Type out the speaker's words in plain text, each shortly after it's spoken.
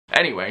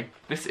Anyway,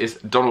 this is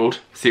Donald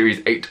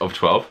Series 8 of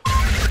 12.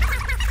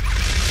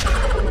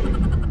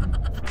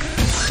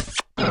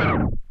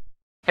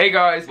 Hey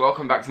guys,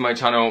 welcome back to my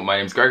channel. My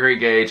name's Gregory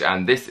Gage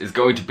and this is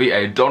going to be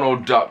a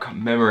Donald Duck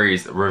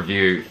Memories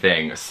review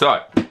thing.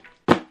 So,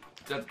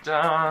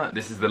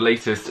 this is the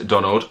latest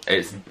Donald.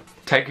 It's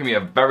taken me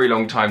a very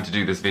long time to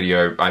do this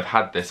video. I've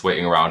had this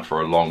waiting around for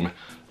a long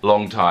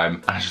time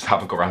and I just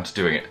haven't got around to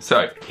doing it.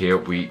 So, here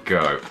we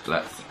go.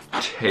 Let's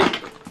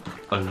take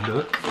a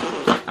look.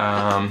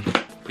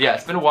 Yeah,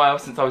 it's been a while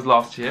since I was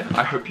last here.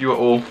 I hope you are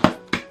all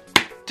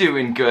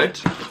doing good.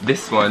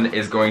 This one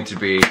is going to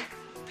be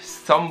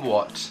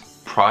somewhat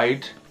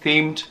pride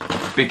themed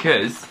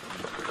because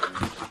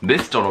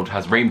this Donald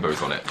has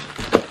rainbows on it.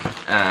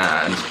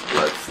 And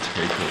let's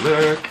take a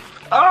look.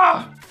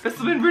 Ah! There's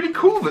something really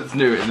cool that's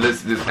new in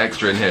this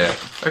extra in here.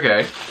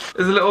 Okay,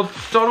 there's a little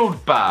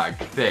Donald bag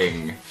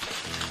thing.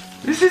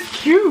 This is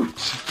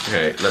cute.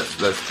 Okay, let's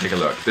take a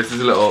look. This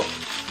is a little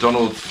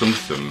Donald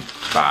Tsum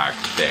bag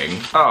thing.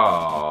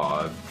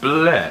 Ah,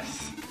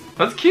 bless.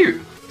 That's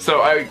cute.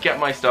 So I get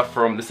my stuff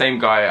from the same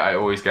guy I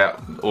always get,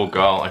 or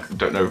girl, I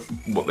don't know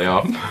what they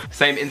are.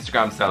 Same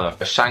Instagram seller,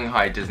 a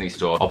Shanghai Disney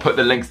store. I'll put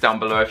the links down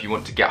below if you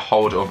want to get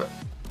hold of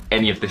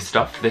any of this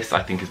stuff. This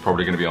I think is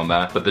probably gonna be on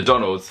there, but the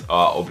Donalds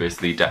are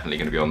obviously definitely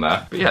gonna be on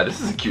there. But yeah,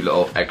 this is a cute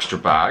little extra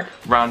bag.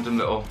 Random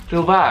little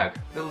bag,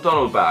 little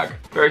Donald bag.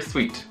 Very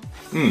sweet.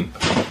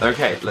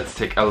 Okay, let's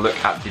take a look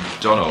at the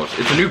Donald.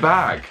 It's a new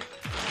bag.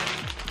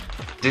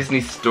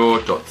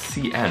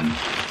 DisneyStore.cn.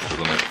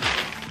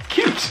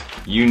 Cute.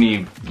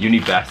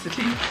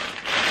 University?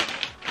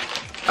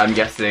 I'm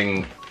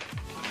guessing,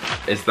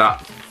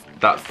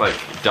 that's like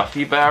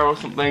Duffy Bear or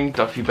something?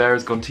 Duffy Bear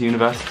has gone to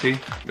university?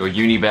 Or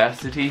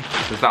university?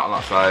 There's that on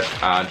that side,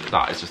 and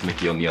that is just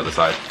Mickey on the other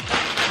side.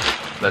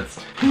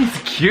 He's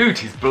cute,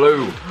 he's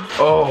blue.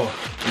 Oh,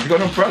 he's got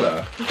an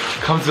umbrella.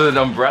 Comes with an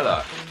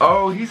umbrella.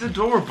 Oh, he's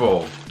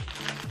adorable.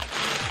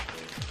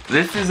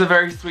 This is a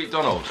very sweet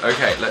Donald.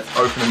 Okay, let's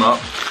open him up.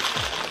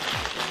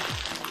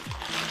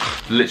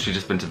 Literally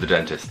just been to the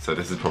dentist, so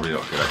this is probably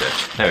not a good idea.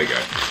 There we go.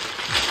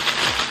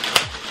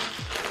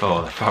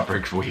 Oh, the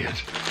fabric's weird.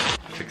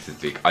 Fix his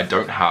beak. I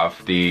don't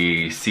have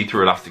the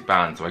see-through elastic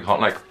band, so I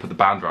can't like put the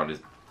band around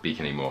his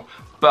beak anymore.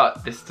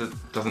 But this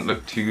doesn't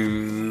look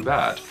too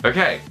bad.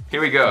 Okay,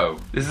 here we go.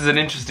 This is an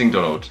interesting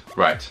Donald.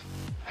 Right,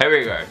 here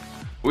we go.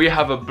 We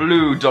have a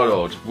blue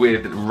Donald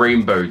with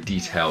rainbow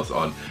details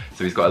on.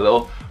 So he's got a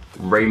little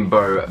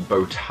rainbow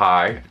bow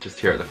tie just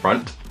here at the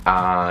front,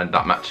 and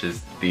that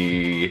matches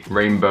the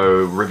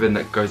rainbow ribbon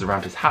that goes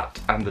around his hat,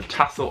 and the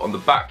tassel on the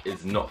back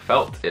is not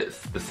felt,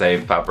 it's the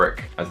same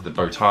fabric as the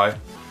bow tie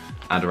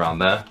and around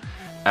there.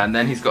 And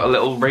then he's got a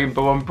little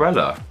rainbow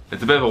umbrella.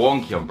 It's a bit of a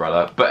wonky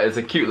umbrella, but it's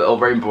a cute little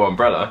rainbow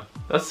umbrella.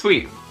 That's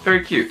sweet,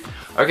 very cute.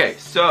 Okay,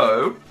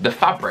 so the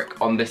fabric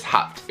on this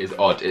hat is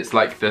odd. It's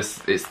like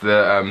this, it's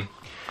the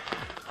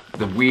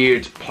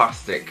weird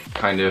plastic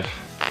kind of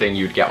thing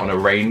you'd get on a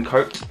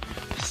raincoat.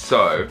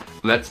 So,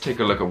 let's take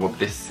a look at what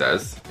this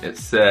says. It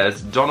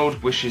says,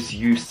 Donald wishes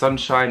you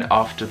sunshine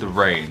after the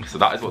rain. So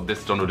that is what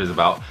this Donald is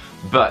about,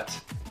 but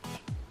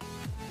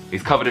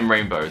he's covered in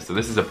rainbows, so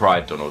this is a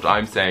pride Donald.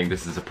 I'm saying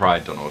this is a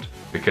pride Donald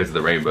because of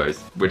the rainbows,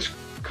 which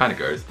kind of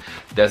goes.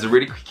 There's a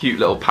really cute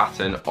little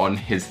pattern on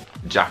his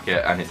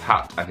jacket and his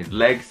hat and his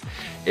legs.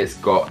 It's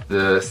got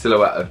the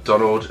silhouette of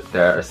Donald,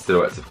 there are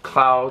silhouettes of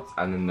clouds,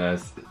 and then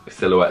there's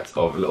silhouettes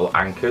of little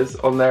anchors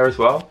on there as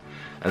well.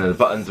 And then the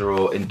buttons are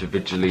all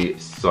individually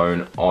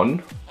sewn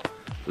on,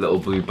 little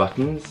blue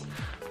buttons.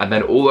 And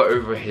then all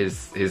over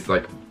his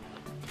like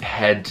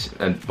head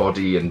and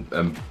body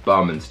and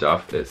bum and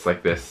stuff, it's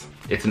like this.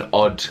 It's an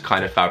odd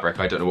kind of fabric.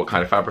 I don't know what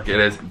kind of fabric it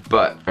is,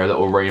 but there are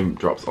little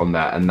raindrops on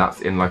there, and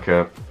that's in like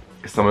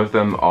some of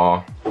them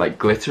are like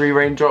glittery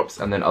raindrops,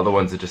 and then other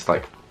ones are just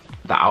like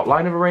the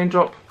outline of a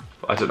raindrop.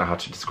 I don't know how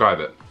to describe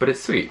it, but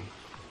it's sweet.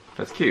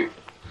 That's cute.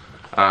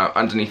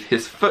 Underneath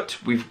his foot,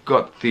 we've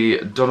got the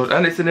Donald,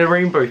 and it's in a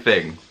rainbow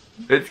thing.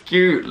 It's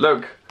cute,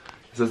 look.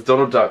 It says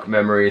Donald Duck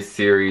Memories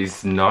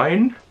Series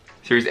 9?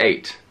 Series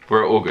 8,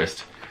 we're at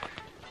August.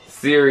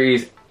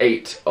 Series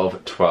 8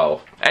 of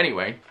 12.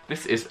 Anyway,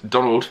 this is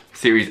Donald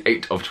Series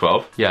 8 of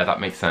 12. Yeah, that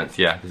makes sense,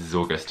 yeah, this is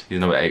August. He's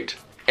number 8.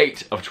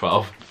 8 of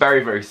 12.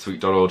 Very, very sweet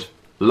Donald.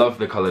 Love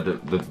the colour,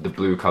 the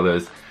blue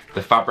colours.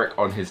 The fabric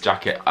on his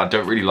jacket, I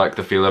don't really like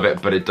the feel of it,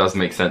 but it does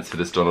make sense for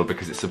this Donald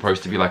because it's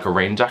supposed to be like a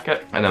rain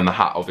jacket. And then the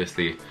hat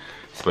obviously is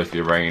supposed to be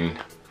a rain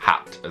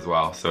hat as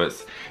well. So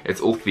it's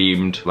all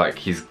themed, like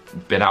he's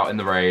been out in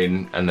the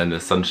rain and then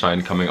the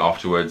sunshine coming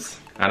afterwards.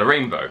 And a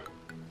rainbow,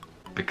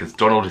 because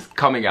Donald is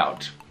coming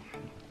out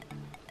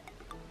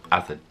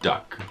as a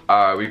duck.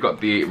 We've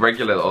got the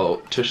regular little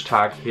tush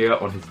tag here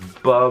on his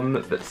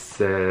bum that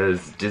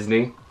says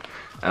Disney.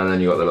 And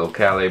then you got the little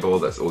care label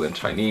that's all in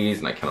Chinese,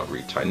 and I cannot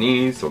read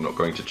Chinese, so I'm not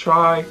going to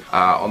try.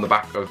 On the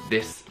back of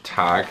this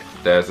tag,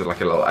 there's like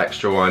a little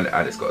extra one,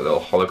 and it's got a little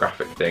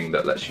holographic thing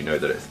that lets you know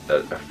that it's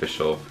an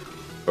official,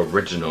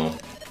 original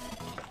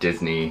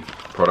Disney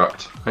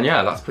product. And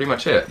yeah, that's pretty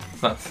much it.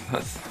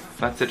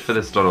 That's it for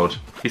this Donald.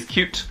 He's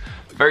cute,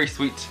 very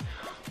sweet.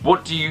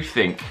 What do you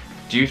think?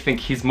 Do you think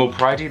he's more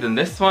pridey than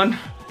this one?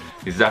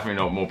 He's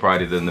definitely not more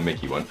pridey than the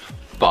Mickey one,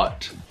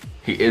 but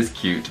he is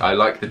cute. I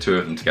like the two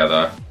of them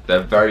together.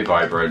 They're very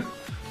vibrant.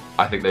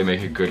 I think they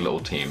make a good little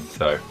team.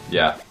 So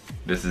yeah,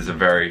 this is a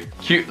very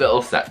cute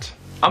little set.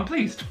 I'm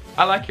pleased.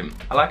 I like him.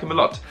 I like him a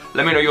lot.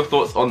 Let me know your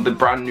thoughts on the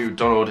brand new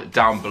Donald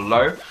down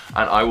below,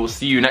 and I will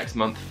see you next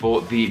month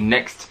for the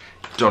next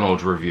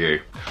Donald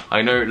review.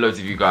 I know loads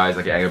of you guys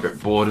are getting a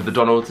bit bored of the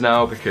Donalds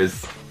now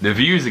because the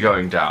views are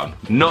going down.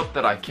 Not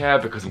that I care,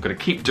 because I'm gonna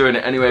keep doing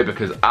it anyway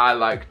because I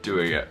like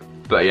doing it.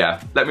 But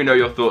yeah, let me know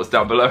your thoughts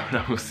down below and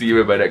I will see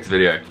you in my next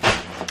video.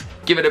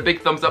 Give it a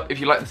big thumbs up if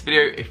you like this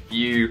video. If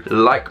you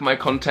like my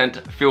content,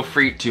 feel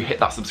free to hit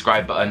that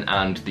subscribe button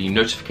and the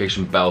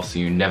notification bell so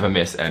you never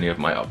miss any of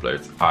my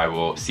uploads. I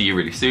will see you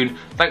really soon.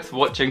 Thanks for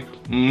watching.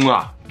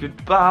 Mwah.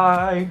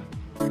 Goodbye.